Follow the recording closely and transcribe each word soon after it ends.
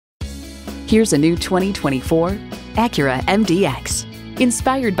Here's a new 2024 Acura MDX.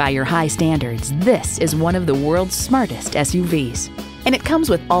 Inspired by your high standards, this is one of the world's smartest SUVs. And it comes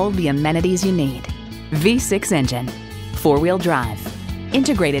with all the amenities you need. V6 engine, four-wheel drive,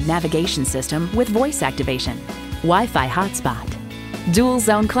 integrated navigation system with voice activation, Wi-Fi hotspot, dual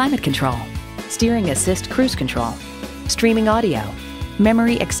zone climate control, steering assist cruise control, streaming audio,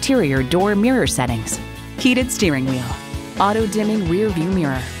 memory exterior door mirror settings, heated steering wheel, auto dimming rear view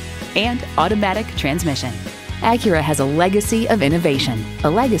mirror, and automatic transmission. Acura has a legacy of innovation, a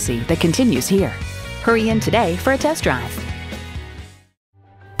legacy that continues here. Hurry in today for a test drive.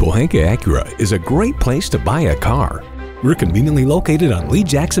 Pohanka Acura is a great place to buy a car. We're conveniently located on Lee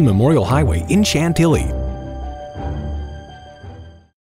Jackson Memorial Highway in Chantilly.